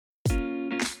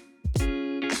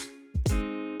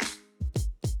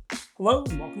Hello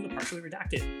and welcome to Partially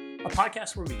Redacted, a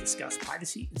podcast where we discuss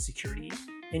privacy and security,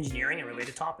 engineering, and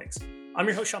related topics. I'm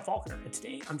your host, Sean Faulkner, and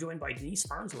today I'm joined by Denise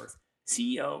Farnsworth,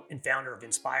 CEO and founder of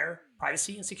Inspire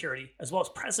Privacy and Security, as well as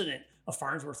president of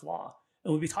Farnsworth Law.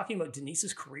 And we'll be talking about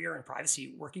Denise's career in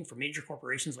privacy, working for major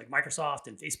corporations like Microsoft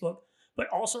and Facebook, but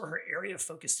also her area of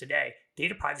focus today,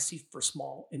 data privacy for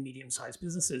small and medium-sized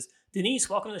businesses.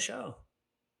 Denise, welcome to the show.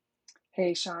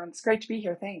 Hey, Sean. It's great to be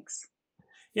here. Thanks.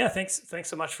 Yeah, thanks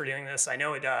so much for doing this. I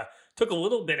know it took a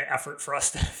little bit of effort for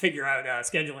us to figure out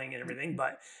scheduling and everything,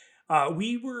 but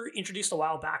we were introduced a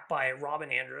while back by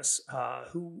Robin Andrus,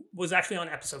 who was actually on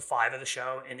episode 5 of the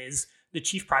show and is the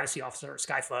chief privacy officer at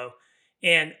Skyflow.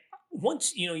 And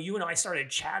once you and I started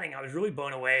chatting, I was really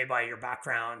blown away by your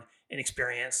background and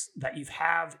experience that you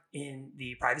have in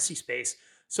the privacy space.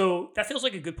 So that feels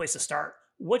like a good place to start.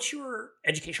 What's your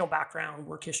educational background,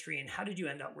 work history, and how did you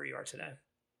end up where you are today?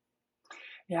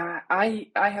 Yeah, I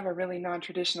have a really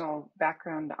non-traditional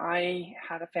background. I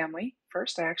had a family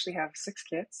first. I actually have 6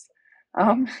 kids.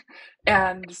 Um,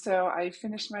 and so I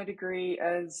finished my degree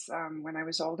as when I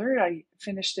was older. I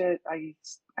finished it. I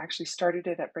actually started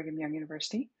it at Brigham Young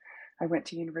University. I went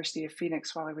to University of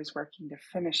Phoenix while I was working to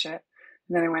finish it.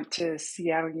 And then I went to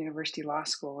Seattle University Law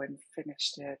School and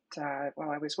finished it while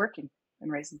I was working and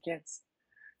raising kids.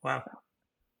 Wow. So.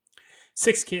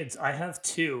 6 kids. I have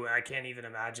 2. I can't even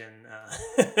imagine.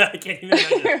 I can't even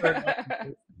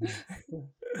imagine.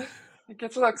 It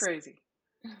gets a little crazy.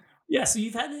 Yeah, so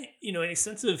you've had an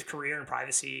extensive career in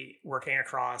privacy, working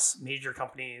across major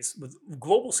companies with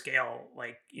global scale,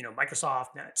 like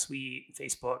Microsoft, NetSuite,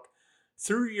 Facebook.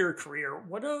 Through your career,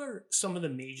 what are some of the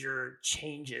major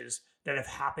changes that have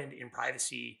happened in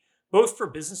privacy, both for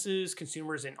businesses,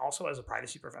 consumers, and also as a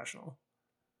privacy professional?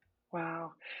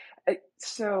 Wow.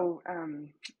 So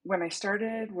when I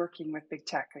started working with big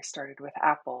tech, I started with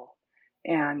Apple,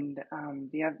 and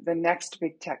the next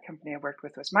big tech company I worked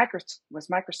with was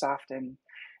Microsoft, and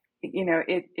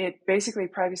it basically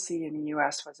privacy in the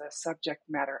U.S. was a subject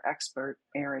matter expert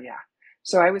area.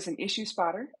 So I was an issue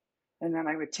spotter, and then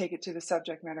I would take it to the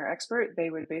subject matter expert. They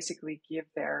would basically give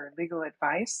their legal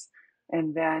advice,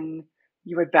 and then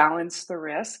you would balance the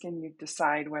risk, and you'd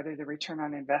decide whether the return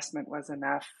on investment was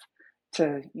enough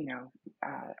to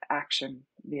action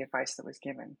the advice that was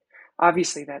given.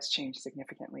 Obviously, that's changed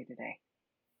significantly today.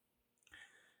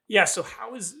 Yeah. So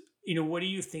what do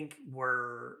you think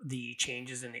were the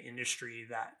changes in the industry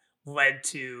that led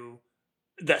to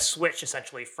the switch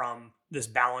essentially from this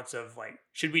balance of like,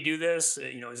 should we do this?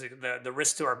 Is it the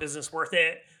risk to our business worth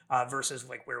it versus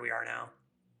like where we are now?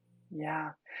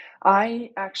 Yeah,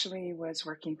 I actually was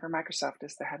working for Microsoft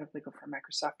as the head of legal for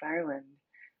Microsoft Ireland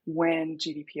when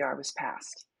GDPR was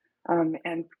passed.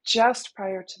 And just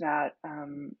prior to that,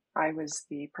 I was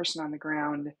the person on the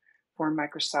ground for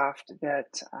Microsoft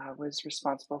that was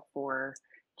responsible for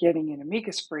getting an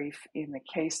amicus brief in the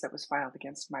case that was filed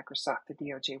against Microsoft, the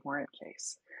DOJ warrant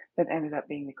case that ended up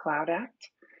being the Cloud Act.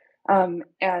 And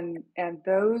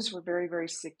those were very, very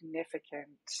significant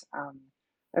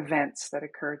events that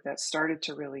occurred that started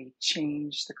to really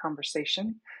change the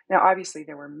conversation. Now, obviously,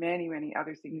 there were many, many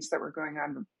other things that were going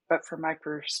on, but from my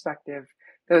perspective,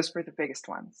 those were the biggest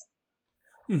ones.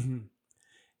 Hmm.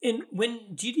 And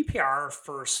when GDPR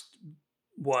first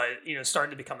was,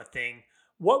 started to become a thing,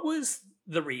 what was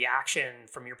the reaction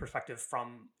from your perspective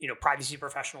from, privacy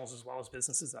professionals as well as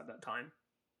businesses at that time?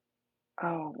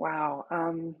 Oh, wow.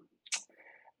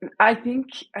 I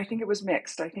think it was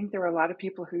mixed. I think there were a lot of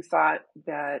people who thought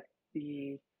that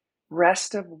the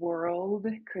rest of the world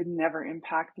could never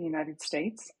impact the United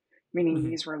States, meaning Hmm.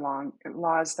 these were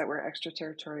laws that were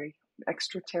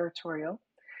extraterritorial,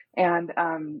 and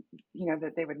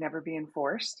that they would never be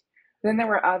enforced. Then there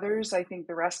were others, I think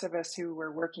the rest of us who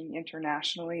were working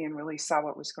internationally and really saw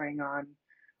what was going on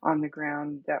the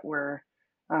ground, that were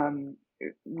um,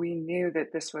 we knew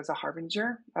that this was a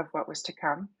harbinger of what was to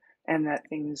come, and that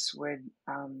things would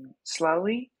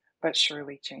slowly but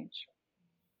surely change.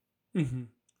 Hmm.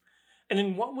 And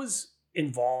then what was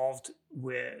involved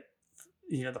with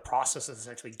the process of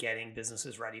essentially getting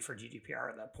businesses ready for GDPR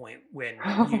at that point when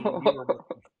you were working?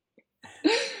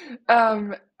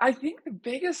 I think the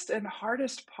biggest and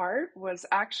hardest part was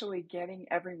actually getting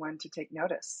everyone to take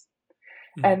notice.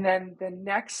 Mhm. And then the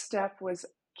next step was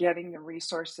getting the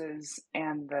resources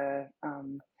and the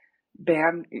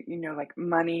like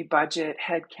money, budget,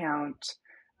 headcount,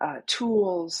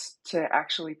 tools to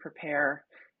actually prepare.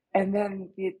 And then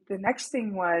the next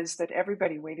thing was that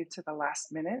everybody waited to the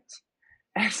last minute.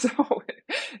 And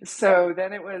so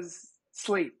then it was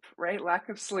sleep, right? Lack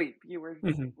of sleep. You were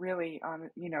Mhm. really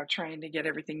on, trying to get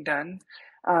everything done.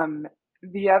 Um,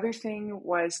 the other thing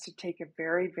was to take a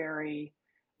very, very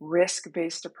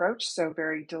risk-based approach, so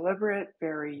very deliberate,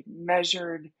 very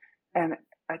measured, and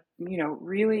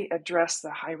really address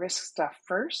the high risk stuff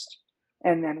first,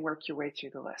 and then work your way through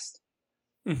the list.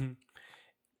 Mhm.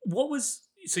 What was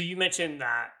so you mentioned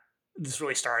that this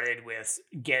really started with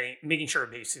making sure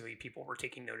basically people were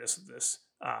taking notice of this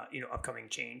upcoming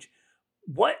change.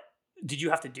 What did you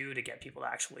have to do to get people to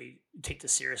actually take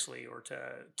this seriously or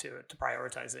to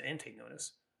prioritize it and take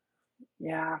notice?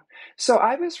 Yeah. So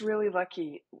I was really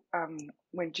lucky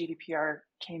when GDPR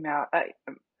came out.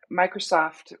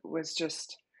 Microsoft was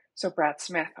just so Brad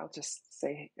Smith, I'll just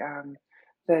say,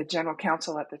 the general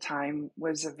counsel at the time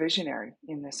was a visionary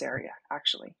in this area,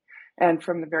 actually, and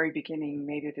from the very beginning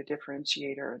made it a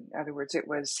differentiator. In other words, it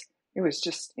was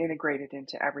just integrated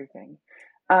into everything.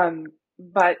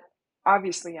 But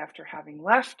obviously, after having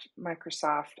left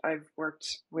Microsoft, I've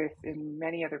worked with in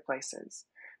many other places.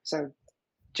 So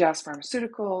Jazz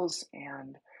Pharmaceuticals,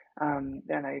 and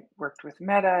then I worked with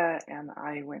Meta, and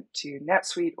I went to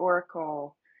NetSuite,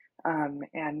 Oracle,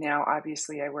 and now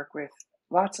obviously I work with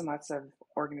lots and lots of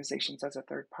organizations as a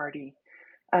third party.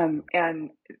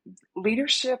 And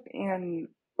leadership in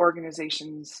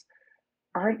organizations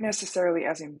aren't necessarily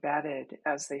as embedded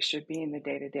as they should be in the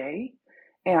day to day.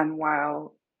 And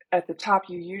while at the top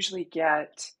you usually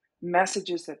get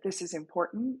messages that this is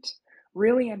important,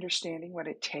 really understanding what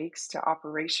it takes to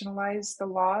operationalize the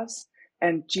laws,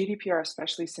 and GDPR,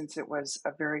 especially since it was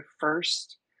a very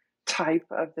first type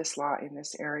of this law in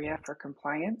this area for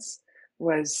compliance,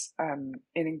 was an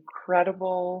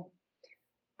incredible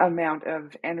amount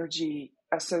of energy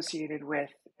associated with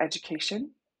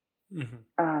education, Hmm.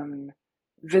 um,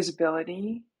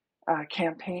 visibility,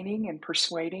 campaigning, and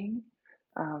persuading.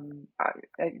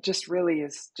 It just really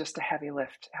is just a heavy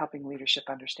lift helping leadership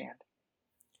understand.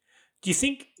 Do you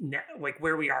think like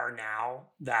where we are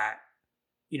now that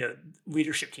you know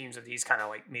leadership teams of these kind of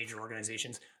like major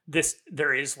organizations, this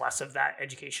there is less of that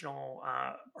educational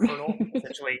hurdle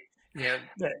essentially,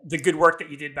 the good work that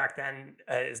you did back then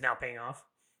is now paying off?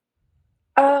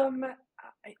 um,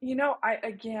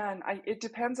 it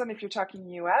depends on if you're talking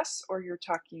US or you're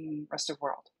talking rest of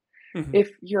world. Hmm.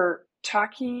 If you're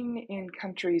talking in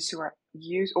countries who are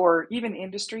used, or even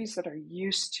industries that are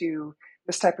used to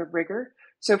this type of rigor.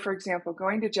 So, for example,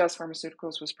 going to Jazz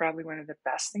Pharmaceuticals was probably one of the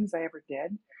best things I ever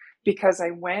did because I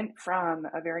went from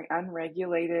a very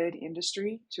unregulated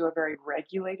industry to a very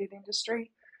regulated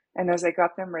industry. And as I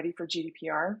got them ready for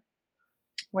GDPR,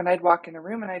 when I'd walk in a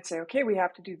room and I'd say, okay, we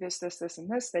have to do this, this, this, and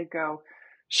this, they'd go,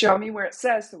 show me where it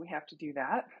says that we have to do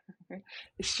that.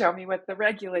 Show me what the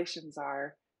regulations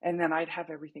are. And then I'd have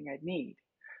everything I'd need.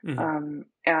 Hmm.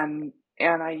 And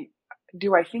I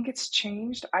think it's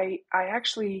changed. I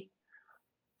actually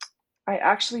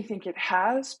think it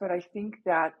has, but I think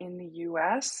that in the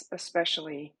US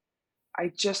especially,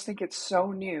 I just think it's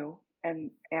so new,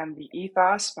 and the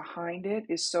ethos behind it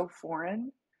is so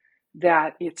foreign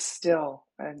that it's still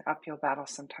an uphill battle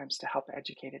sometimes to help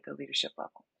educate at the leadership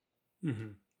level.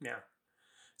 Hmm. Yeah.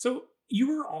 So you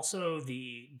were also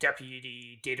the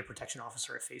deputy data protection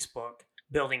officer at Facebook,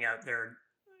 building out their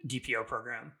DPO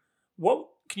program. What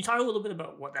can you talk a little bit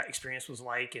about what that experience was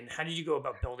like, and how did you go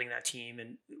about building that team,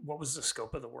 and what was the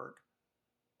scope of the work?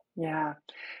 Yeah,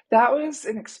 that was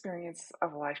an experience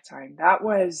of a lifetime. That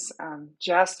was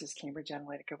just as Cambridge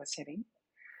Analytica was hitting.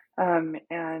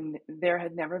 And there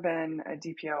had never been a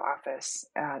DPO office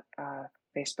at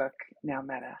Facebook, now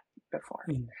Meta, before.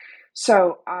 Mhm.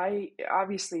 So I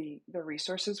obviously the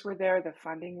resources were there, the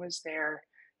funding was there.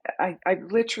 I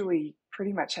literally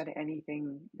pretty much had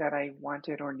anything that I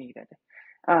wanted or needed.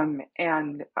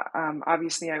 And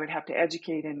obviously I would have to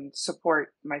educate and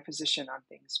support my position on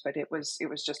things, but it was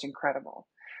just incredible.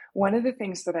 One of the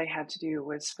things that I had to do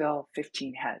was fill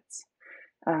 15 heads.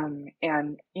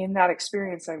 And in that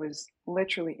experience, I was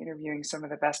literally interviewing some of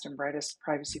the best and brightest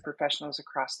privacy professionals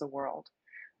across the world,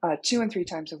 2 and 3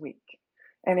 times a week.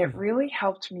 And it Mhm. really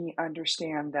helped me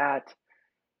understand that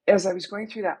as I was going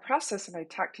through that process and I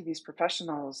talked to these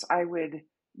professionals, I would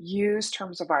use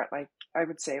terms of art. Like I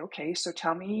would say, okay, so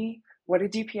tell me what a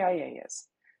DPIA is.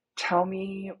 Tell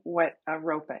me what a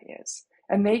ROPA is.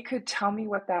 And they could tell me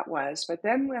what that was. But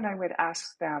then when I would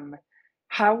ask them,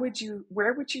 where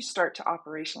would you start to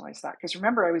operationalize that? Because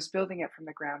remember, I was building it from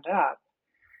the ground up.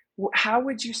 How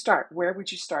would you start? Where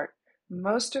would you start?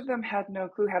 Most of them had no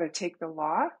clue how to take the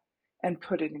law and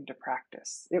put it into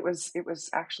practice. It was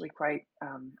actually quite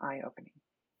eye opening.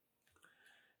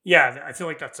 Yeah, I feel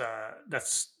like that's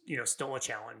still a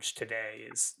challenge today.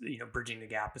 Is bridging the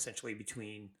gap essentially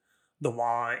between the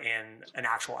law and an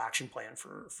actual action plan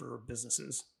for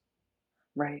businesses.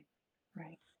 Right.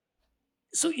 Right.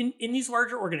 So in these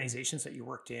larger organizations that you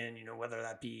worked in, whether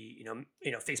that be,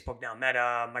 Facebook, now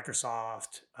Meta,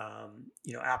 Microsoft,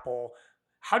 Apple,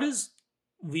 how does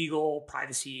legal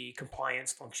privacy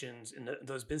compliance functions in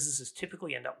those businesses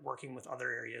typically end up working with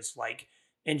other areas like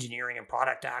engineering and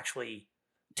product to actually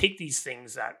take these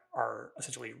things that are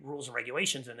essentially rules and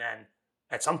regulations, and then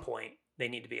at some point they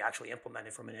need to be actually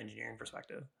implemented from an engineering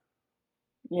perspective?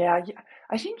 Yeah, yeah.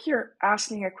 I think you're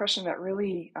asking a question that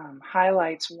really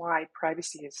highlights why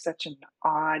privacy is such an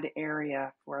odd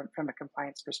area from a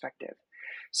compliance perspective.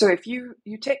 So if you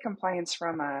take compliance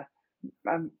from a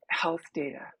health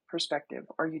data perspective,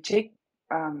 or you take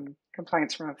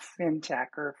compliance from a fintech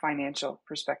or financial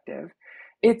perspective,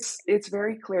 it's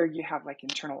very clear. You have like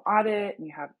internal audit, and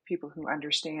you have people who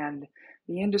understand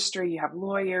the industry. You have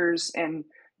lawyers, and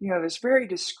there's very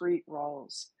discrete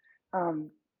roles. Um,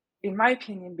 in my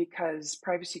opinion, because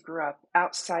privacy grew up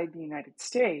outside the United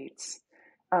States,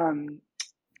 um,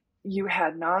 you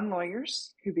had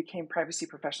non-lawyers who became privacy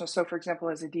professionals. So, for example,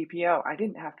 as a DPO, I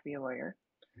didn't have to be a lawyer,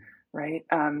 right?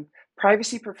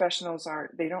 Privacy professionals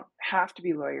they don't have to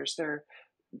be lawyers.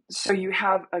 So you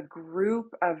have a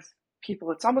group of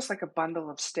people. It's almost like a bundle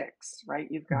of sticks, right?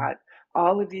 You've got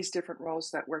all of these different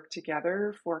roles that work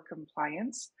together for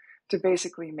compliance to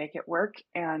basically make it work.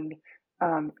 And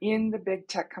in the big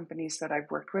tech companies that I've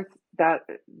worked with,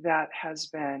 that has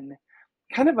been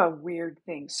kind of a weird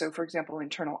thing. So, for example,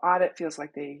 internal audit feels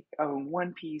like they own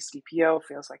one piece, DPO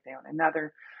feels like they own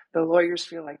another, the lawyers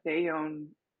feel like they own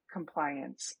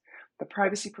compliance, the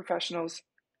privacy professionals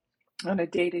on a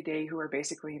day to day who are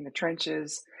basically in the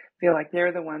trenches feel like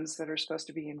they're the ones that are supposed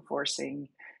to be enforcing.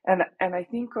 And I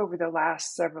think over the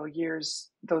last several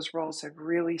years, those roles have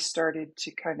really started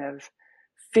to kind of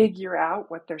figure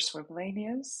out what their swim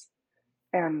lane is,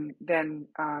 and then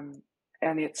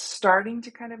and it's starting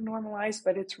to kind of normalize,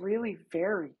 but it's really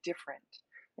very different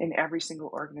in every single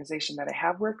organization that I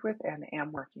have worked with and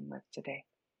am working with today.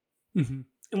 Mhm.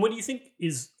 And what do you think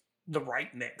is the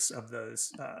right mix of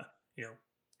those,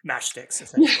 matchsticks, Yeah.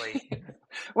 essentially?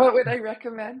 What would I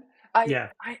recommend? I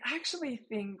Yeah. I actually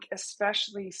think,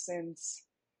 especially since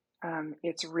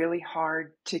it's really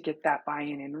hard to get that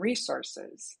buy-in in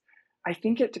resources. I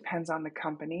think it depends on the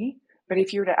company, but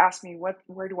if you were to ask me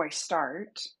where do I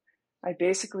start, I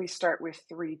basically start with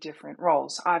three different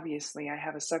roles. Obviously, I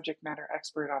have a subject matter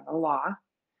expert on the law,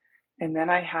 and then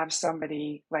I have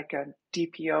somebody like a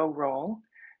DPO role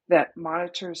that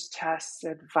monitors, tests,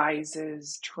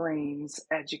 advises, trains,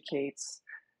 educates,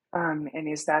 and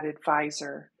is that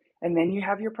advisor. And then you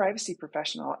have your privacy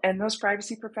professional, and those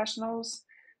privacy professionals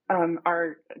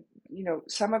are,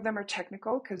 some of them are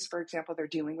technical because, for example, they're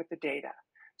dealing with the data.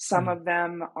 Some Mhm. of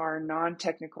them are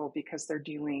non-technical because they're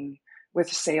dealing with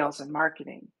sales and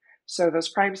marketing. So those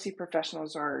privacy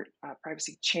professionals or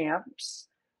privacy champs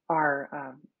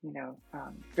are,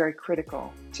 very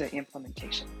critical to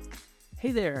implementation.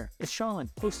 Hey there, it's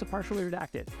Sean, host of Partially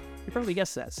Redacted. You probably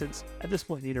guessed that, since at this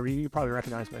point in the interview, you probably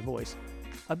recognize my voice.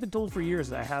 I've been told for years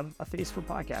that I have a face for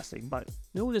podcasting, but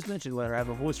no one has mentioned whether I have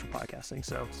a voice for podcasting,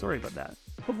 so sorry about that.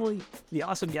 Hopefully, the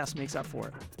awesome guest makes up for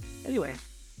it. Anyway,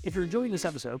 if you're enjoying this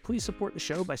episode, please support the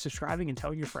show by subscribing and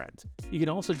telling your friends. You can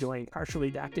also join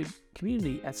Partially Redacted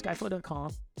community at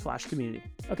skyflow.com/community.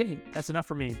 Okay, that's enough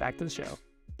for me. Back to the show.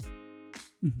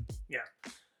 Yeah.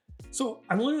 So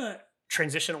I want to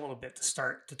transition a little bit to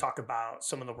start to talk about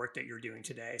some of the work that you're doing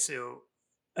today. So,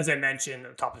 as I mentioned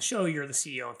at the top of the show, you're the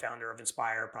CEO and founder of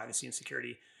Inspire Privacy and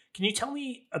Security. Can you tell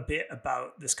me a bit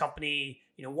about this company?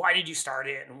 Why did you start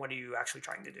it, and what are you actually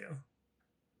trying to do?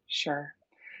 Sure.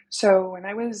 So when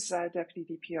I was deputy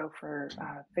DPO for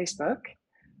Facebook,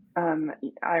 I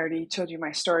already told you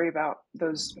my story about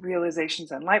those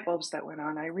realizations and light bulbs that went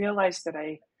on. I realized that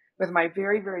with my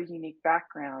very, very unique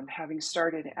background, having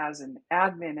started as an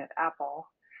admin at Apple,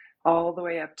 all the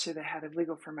way up to the head of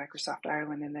legal for Microsoft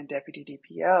Ireland and then deputy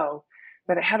DPO,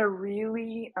 that it had a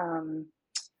really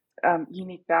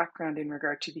unique background in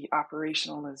regard to the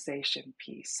operationalization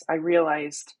piece. I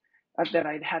realized that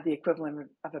I'd had the equivalent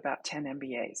of about 10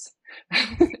 MBAs.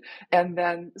 And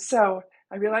then, so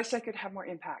I realized I could have more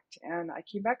impact. And I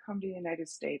came back home to the United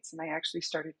States, and I actually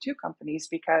started two companies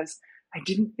because I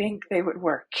didn't think they would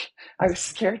work. I was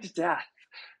scared to death.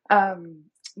 Um,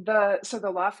 so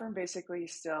the law firm basically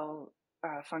still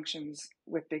functions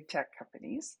with big tech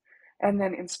companies. And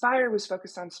then Inspire was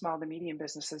focused on small to medium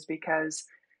businesses because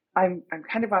I'm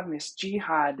kind of on this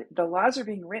jihad. The laws are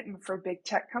being written for big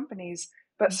tech companies,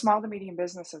 but small to medium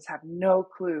businesses have no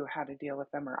clue how to deal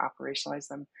with them or operationalize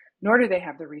them, nor do they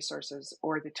have the resources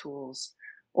or the tools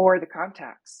or the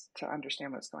contacts to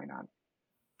understand what's going on.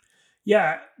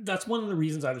 Yeah, that's one of the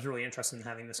reasons I was really interested in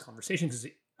having this conversation because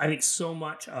I think so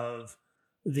much of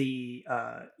the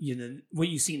what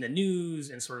you see in the news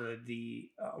and sort of the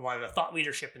a lot of the thought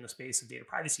leadership in the space of data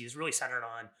privacy is really centered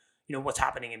on what's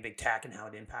happening in big tech and how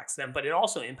it impacts them, but it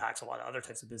also impacts a lot of other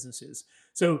types of businesses.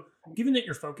 So, given that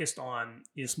you're focused on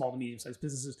small to medium sized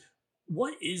businesses,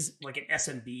 what is like an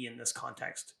SMB in this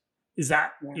context? Is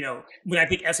that, Yeah. when I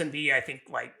think SMB, I think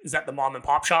like, is that the mom and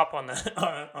pop shop on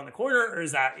the on the corner, or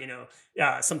is that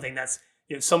something that's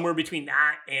somewhere between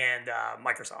that and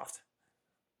Microsoft?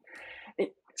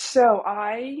 So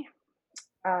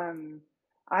um,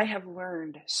 I have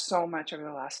learned so much over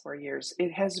the last 4 years.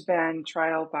 It has been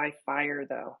trial by fire,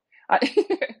 though.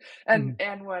 and Mhm.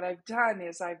 and what I've done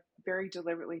is I've very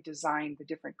deliberately designed the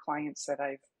different clients that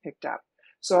I've picked up.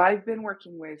 So I've been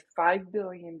working with $5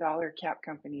 billion cap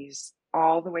companies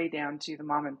all the way down to the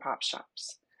mom and pop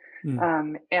shops,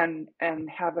 Mm. and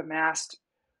have amassed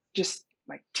just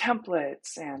like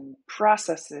templates and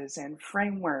processes and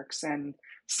frameworks and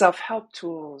self-help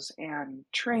tools and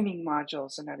training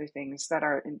modules and other things that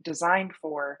are designed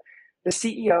for the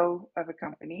CEO of a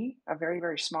company, a very,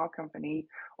 very small company,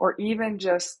 or even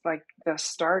just like the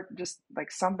start, just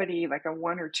like somebody like a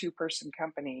 1 or 2 person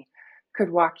company could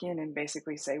walk in and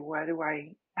basically say,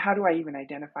 how do I even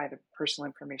identify the personal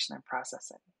information I'm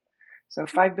processing? So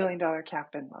 $5 billion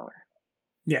cap and lower.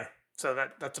 Yeah. So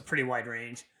that's a pretty wide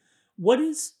range. What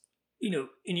is, in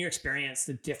your experience,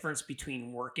 the difference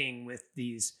between working with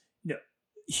these,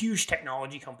 huge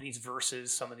technology companies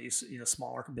versus some of these,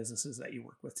 smaller businesses that you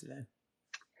work with today?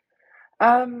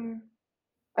 Um,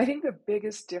 I think the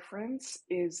biggest difference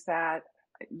is that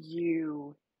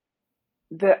you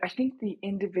I think the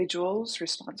individuals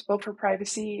responsible for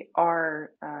privacy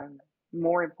are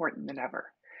more important than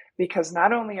ever, because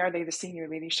not only are they the senior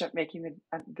leadership making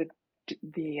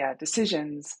the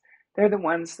decisions, they're the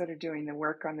ones that are doing the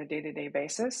work on the day-to-day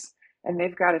basis, and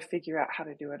they've got to figure out how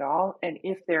to do it all. And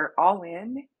if they're all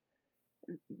in,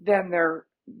 then they're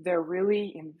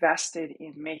really invested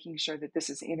in making sure that this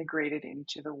is integrated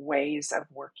into the ways of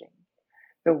working,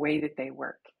 the way that they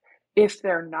work. If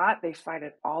they're not, they fight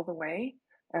it all the way.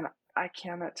 And I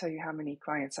cannot tell you how many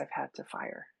clients I've had to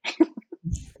fire.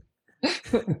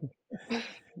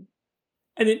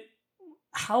 And then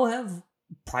how have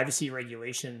privacy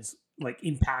regulations like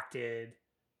impacted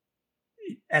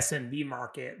SMB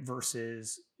market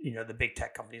versus the big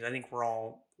tech companies? I think we're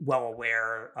all well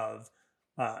aware of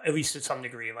at least to some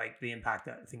degree like the impact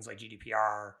that things like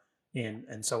GDPR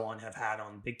and so on have had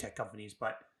on big tech companies.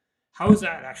 But how is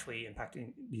that actually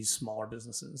impacting these smaller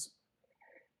businesses?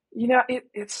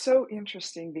 It's so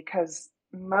interesting because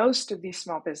most of these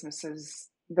small businesses,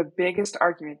 the biggest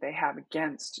argument they have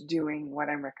against doing what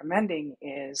I'm recommending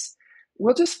is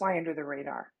we'll just fly under the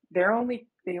radar. They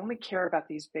only care about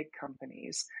these big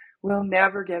companies. We'll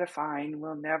never get a fine.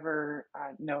 We'll never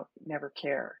never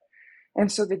care. And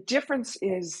so the difference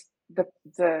is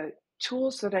the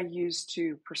tools that I use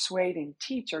to persuade and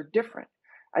teach are different.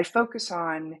 I focus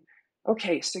on,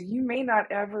 okay, so you may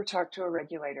not ever talk to a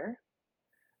regulator,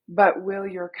 but will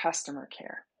your customer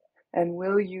care? And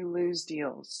will you lose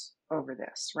deals over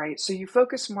this, right? So you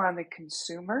focus more on the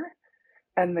consumer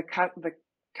and the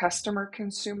customer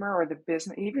consumer or the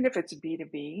business, even if it's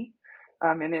B2B.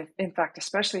 And in fact,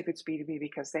 especially if it's B2B,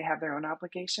 because they have their own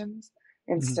obligations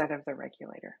Mhm. instead of the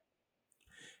regulator.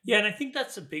 Yeah, and I think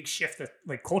that's a big shift, that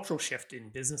like cultural shift in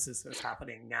businesses that's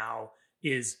happening now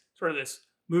is sort of this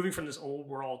moving from this old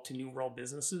world to new world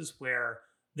businesses where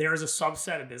there's a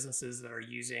subset of businesses that are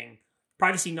using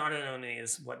privacy not only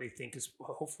as what they think is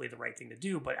hopefully the right thing to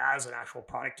do, but as an actual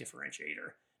product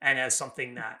differentiator and as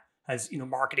something that has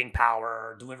marketing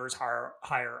power, delivers higher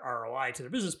ROI to their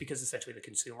business because essentially the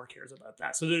consumer cares about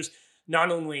that. So there's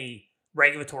not only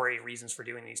regulatory reasons for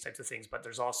doing these types of things, but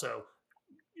there's also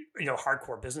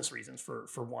hardcore business reasons for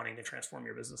wanting to transform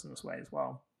your business in this way as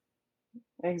well.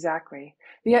 Exactly.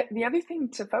 The other thing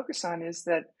to focus on is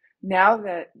that now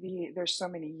that there's so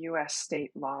many U.S.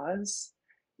 state laws,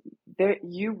 there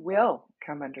you will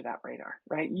come under that radar,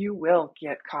 right? You will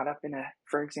get caught up in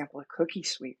for example, a cookie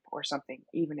sweep or something,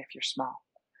 even if you're small.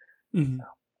 So Mhm.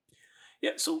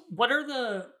 Yeah. So, what are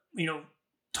the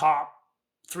top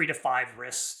 3 to 5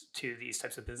 risks to these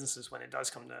types of businesses when it does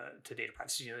come to data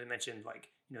privacy? They mentioned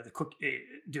like the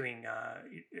doing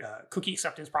cookie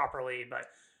acceptance properly, but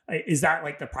is that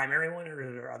like the primary one, or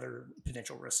are there other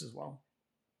potential risks as well?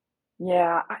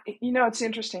 yeah, it's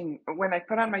interesting. When I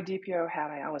put on my DPO hat,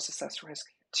 I always assess risk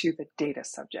to the data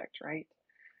subject, right?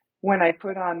 When I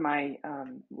put on my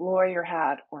lawyer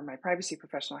hat or my privacy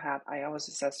professional hat, I always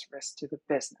assess risk to the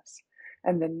business.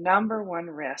 And the number one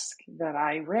risk that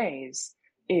I raise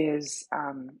is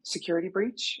security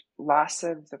breach, loss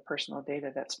of the personal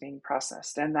data that's being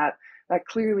processed, and that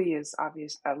clearly is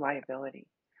obvious a liability.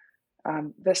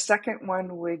 The second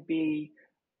one would be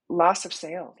loss of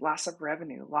sales, loss of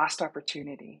revenue, lost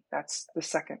opportunity. That's the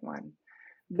second one.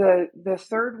 The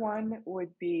third one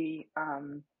would be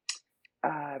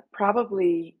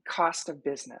probably cost of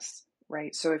business,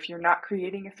 right? So if you're not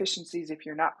creating efficiencies, if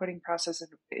you're not putting processes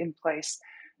in place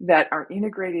that are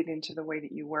integrated into the way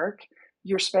that you work,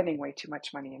 you're spending way too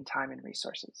much money and time and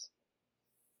resources.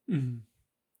 Mhm.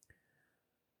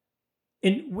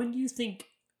 And when do you think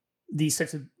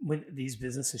when these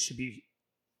businesses should be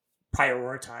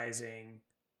prioritizing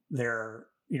their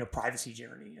privacy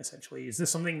journey? Essentially, is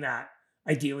this something that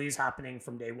ideally is happening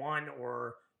from day one,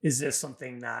 or is this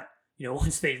something that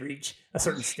once they reach a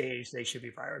certain stage they should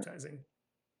be prioritizing?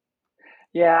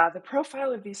 Yeah, the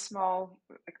profile of these small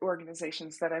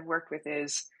organizations that I've worked with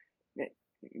is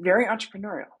very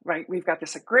entrepreneurial, right? We've got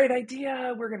this a great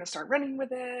idea, we're going to start running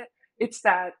with it. It's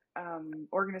that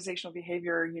organizational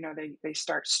behavior, they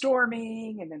start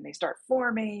storming and then they start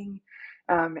forming,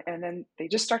 and then they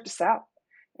just start to sell.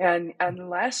 And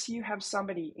unless you have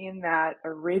somebody in that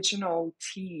original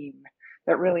team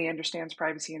that really understands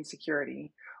privacy and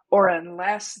security, or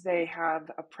unless they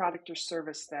have a product or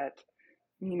service that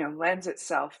lends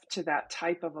itself to that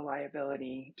type of a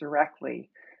liability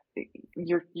directly,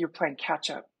 you're playing catch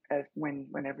up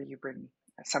whenever you bring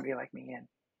somebody like me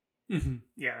in.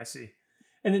 Yeah, I see.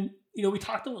 And then we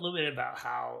talked a little bit about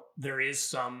how there is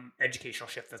some educational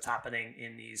shift that's happening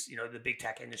in these the big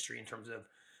tech industry in terms of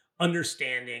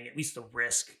understanding at least the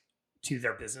risk to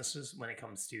their businesses when it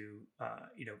comes to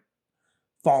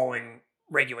following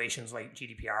regulations like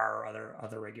GDPR or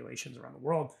other regulations around the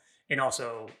world, and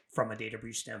also from a data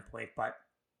breach standpoint. But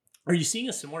are you seeing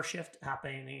a similar shift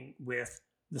happening with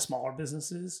the smaller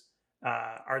businesses?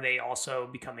 Are they also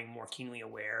becoming more keenly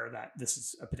aware that this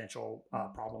is a potential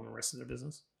problem and risk to their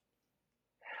business?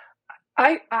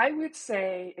 I would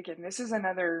say, again,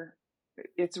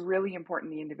 it's really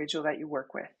important the individual that you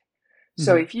work with.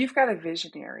 So Mm-hmm. if you've got a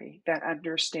visionary that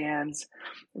understands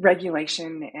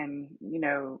regulation and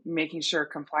making sure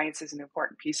compliance is an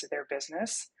important piece of their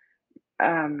business,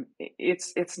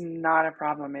 it's not a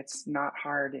problem. It's not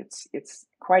hard. It's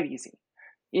quite easy.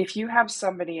 If you have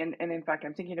somebody, and in fact,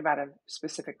 I'm thinking about a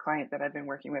specific client that I've been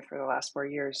working with for the last 4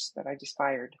 years that I just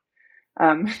fired.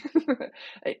 Um,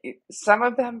 some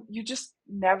of them you just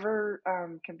never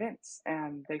convince,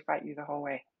 and they fight you the whole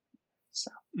way.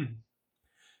 So. Mm-hmm.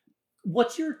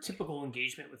 What's your typical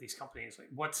engagement with these companies? Like,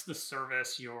 what's the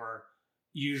service you're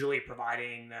usually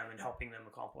providing them and helping them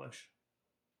accomplish?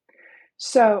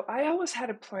 So I always had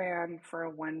a plan for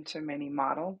a one-to-many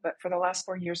model, but for the last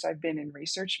 4 years, I've been in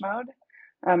research mode.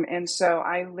 And so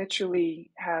I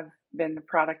literally have been the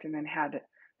product and then had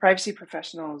privacy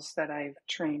professionals that I've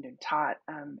trained and taught.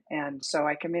 And so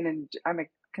I come in and I'm a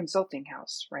consulting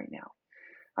house right now.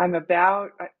 I'm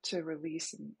about to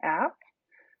release an app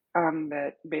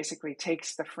that basically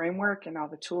takes the framework and all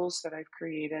the tools that I've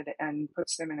created and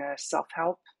puts them in a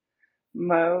self-help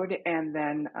mode. And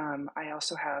then I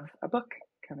also have a book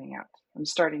coming out. I'm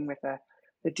starting with the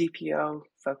DPO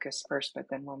focus first, but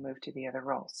then we'll move to the other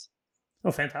roles.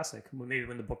 Oh, fantastic. Well, maybe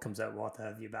when the book comes out, we'll have to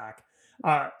have you back.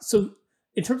 So,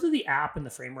 in terms of the app and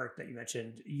the framework that you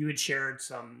mentioned, you had shared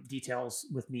some details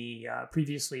with me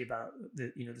previously about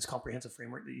this comprehensive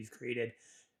framework that you've created.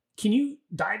 Can you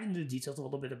dive into the details a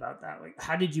little bit about that? Like,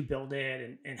 how did you build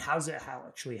it, and how does it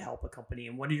actually help a company?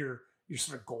 And what are your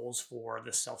sort of goals for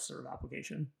this self-serve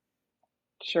application?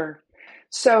 Sure.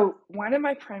 So one of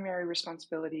my primary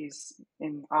responsibilities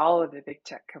in all of the big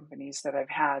tech companies that I've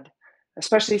had,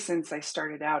 especially since I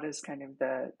started out as kind of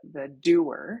the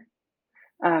doer,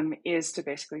 is to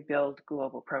basically build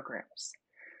global programs.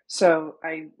 So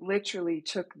I literally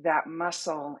took that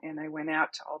muscle and I went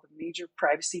out to all the major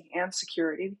privacy and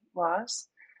security laws,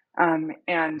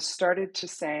 and started to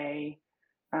say,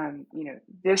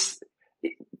 this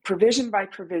provision by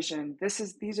provision,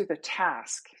 these are the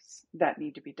tasks that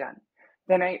need to be done.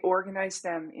 Then I organized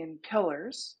them in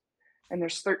pillars, and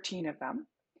there's 13 of them.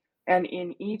 And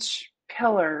in each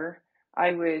pillar,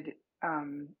 I would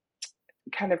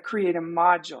kind of create a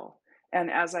module. And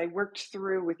as I worked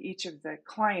through with each of the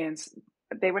clients,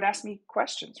 they would ask me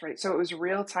questions, right? So it was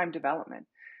real-time development.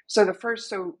 So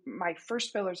my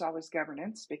first pillar is always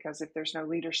governance, because if there's no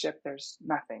leadership, there's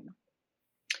nothing.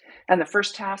 And the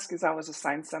first task is always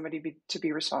assign somebody to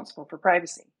be responsible for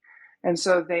privacy. And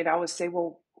so they'd always say,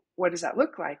 well, what does that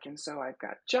look like? And so I've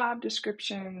got job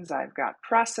descriptions, I've got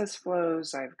process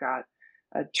flows, I've got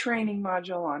a training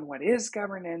module on what is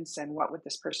governance and what would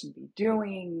this person be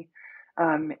doing.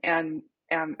 And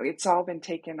and it's all been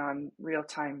taken on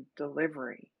real-time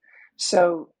delivery.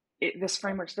 So this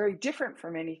framework's very different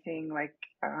from anything like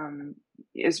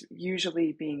is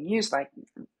usually being used, like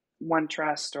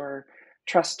OneTrust or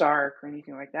TrustArc or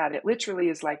anything like that. It literally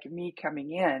is like me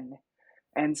coming in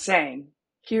and saying,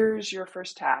 here's your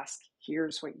first task,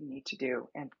 here's what you need to do,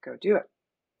 and go do it.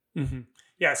 Mm-hmm.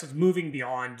 Yeah, so it's moving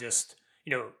beyond just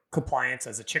compliance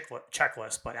as a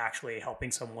checklist, but actually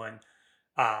helping someone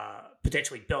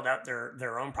potentially build out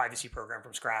their own privacy program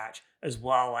from scratch, as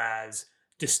well as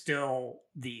distill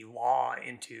the law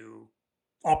into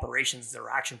operations or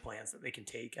action plans that they can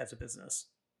take as a business.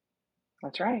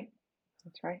 That's right.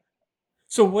 That's right.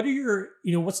 So what are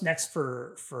what's next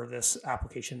for this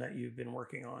application that you've been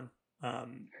working on?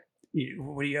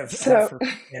 What do you have for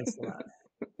plans for that?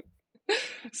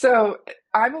 So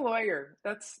I'm a lawyer.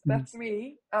 That's Mhm.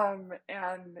 me.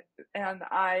 And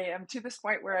I am to this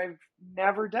point where I've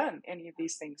never done any of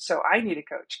these things. So I need a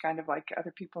coach, kind of like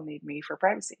other people need me for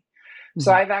privacy.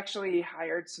 So Mhm. I've actually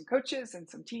hired some coaches and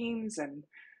some teams, and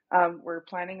we're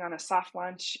planning on a soft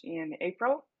launch in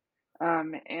April.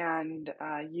 And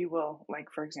you will,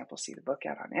 like, for example, see the book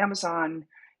out on Amazon.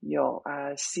 You'll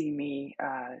see me,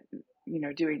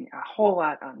 doing a whole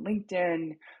lot on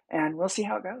LinkedIn, and we'll see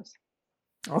how it goes.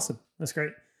 Awesome. That's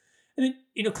great. And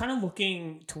then, kind of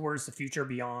looking towards the future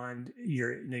beyond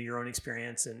your own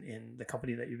experience in the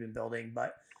company that you've been building,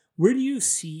 but where do you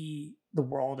see the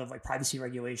world of like privacy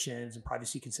regulations and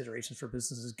privacy considerations for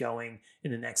businesses going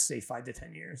in the next, say, 5 to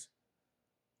 10 years?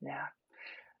 Yeah.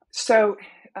 So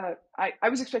I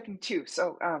was expecting two.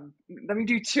 So let me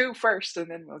do two first,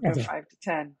 and then we'll go Okay. 5 to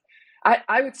 10.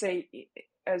 I would say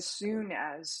as soon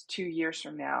as 2 years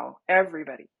from now,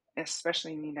 everybody,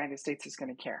 especially in the United States, is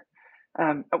going to care.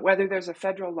 Whether there's a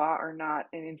federal law or not.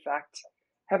 And in fact,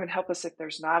 heaven help us if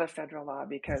there's not a federal law,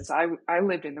 because I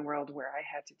lived in the world where I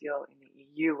had to deal in the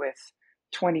EU with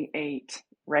 28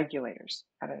 regulators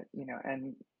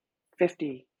and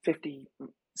 50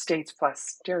 states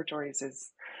plus territories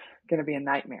is going to be a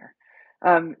nightmare.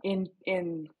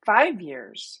 In 5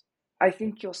 years, I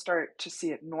think you'll start to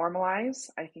see it normalize.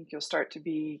 I think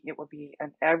it will be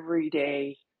an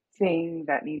everyday thing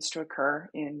that needs to occur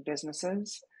in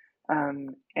businesses,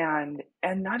 and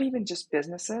not even just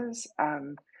businesses.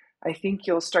 I think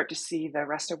you'll start to see the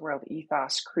rest of world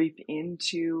ethos creep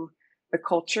into the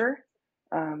culture.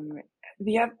 Um,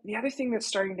 the other thing that's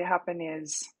starting to happen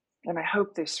is, and I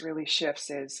hope this really shifts,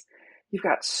 is you've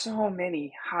got so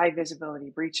many high visibility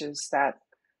breaches that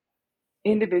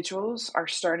individuals are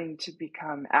starting to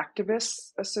become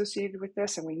activists associated with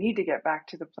this, and we need to get back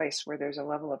to the place where there's a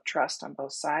level of trust on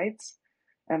both sides.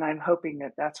 And I'm hoping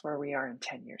that that's where we are in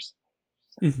 10 years.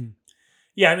 So. Hmm.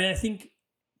 Yeah, I mean, I think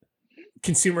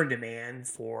consumer demand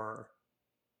for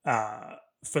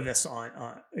this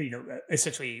on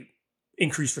essentially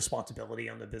increased responsibility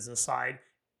on the business side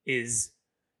is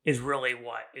really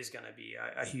what is going to be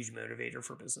a huge motivator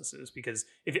for businesses, because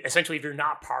if you're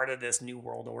not part of this new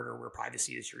world order where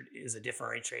privacy is a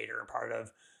differentiator and part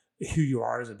of who you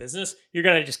are as a business, you're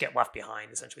going to just get left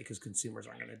behind essentially because consumers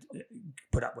aren't going to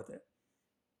put up with it.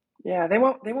 Yeah, they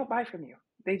won't buy from you.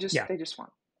 They Yeah. just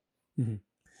won't. Mm-hmm.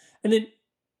 And then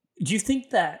do you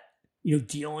think that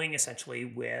dealing essentially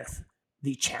with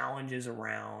the challenges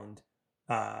around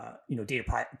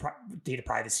data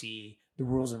privacy, the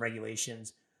rules and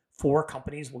regulations for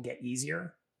companies will get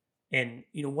easier, and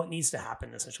what needs to happen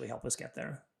to essentially help us get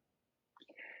there?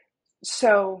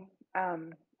 So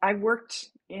I worked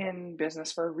in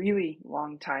business for a really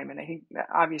long time, and I think that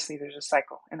obviously there's a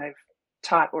cycle, and I've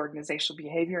taught organizational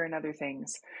behavior and other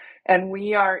things, and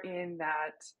we are in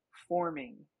that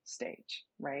forming stage,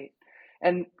 right?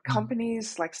 And Mhm.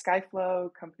 companies like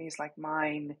Skyflow, companies like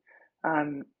mine,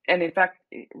 and in fact,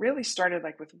 it really started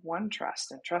like with OneTrust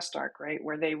and TrustArc, right,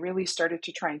 where they really started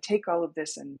to try and take all of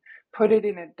this and put it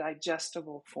in a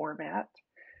digestible format.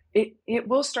 It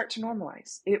will start to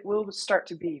normalize. It will start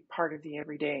to be part of the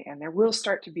everyday, and there will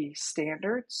start to be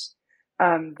standards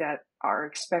that are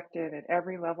expected at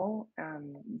every level,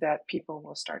 that people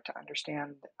will start to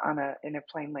understand in a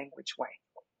plain language way.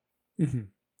 Mhm.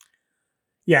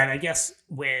 Yeah, and I guess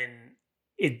when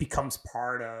it becomes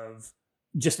part of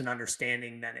just an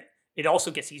understanding, then it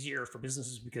also gets easier for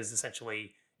businesses because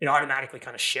essentially it automatically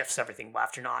kind of shifts everything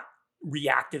left. You're not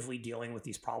reactively dealing with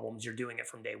these problems. You're doing it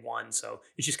from day one. So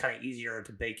it's just kind of easier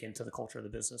to bake into the culture of the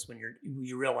business when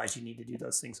you realize you need to do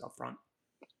those things up front.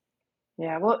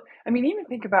 Yeah, well, I mean, even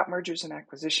think about mergers and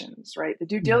acquisitions, right? The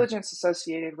due Mhm. diligence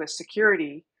associated with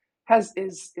security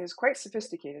is quite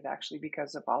sophisticated, actually,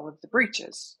 because of all of the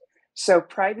breaches. So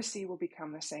privacy will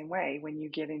become the same way when you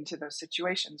get into those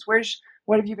situations.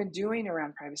 What have you been doing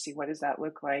around privacy? What does that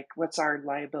look like? What's our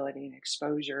liability and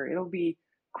exposure? It'll be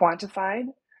quantified,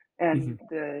 Hmm. and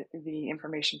the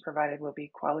information provided will be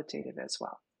qualitative as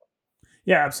well.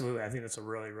 Yeah, absolutely. I think that's a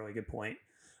really, really good point.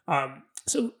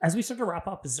 So as we start to wrap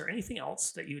up, is there anything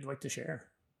else that you would like to share?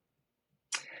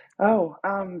 Oh,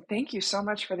 thank you so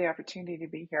much for the opportunity to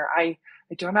be here. I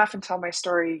don't often tell my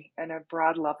story in a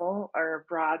broad level or a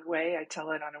broad way. I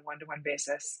tell it on a one-to-one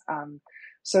basis.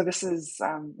 So this is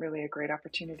really a great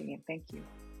opportunity, and thank you.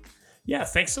 Yeah,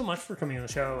 thanks so much for coming on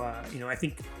the show. I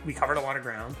think we covered a lot of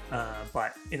ground,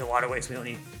 but in a lot of ways, we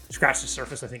only scratched the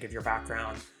surface. I think of your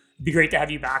background. It'd be great to have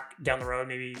you back down the road.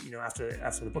 Maybe after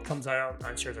the book comes out.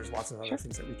 I'm sure there's lots of other Sure.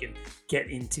 things that we can get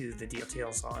into the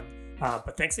details on.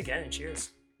 But thanks again, and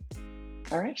cheers.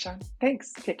 All right, Sean.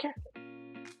 Thanks. Take care.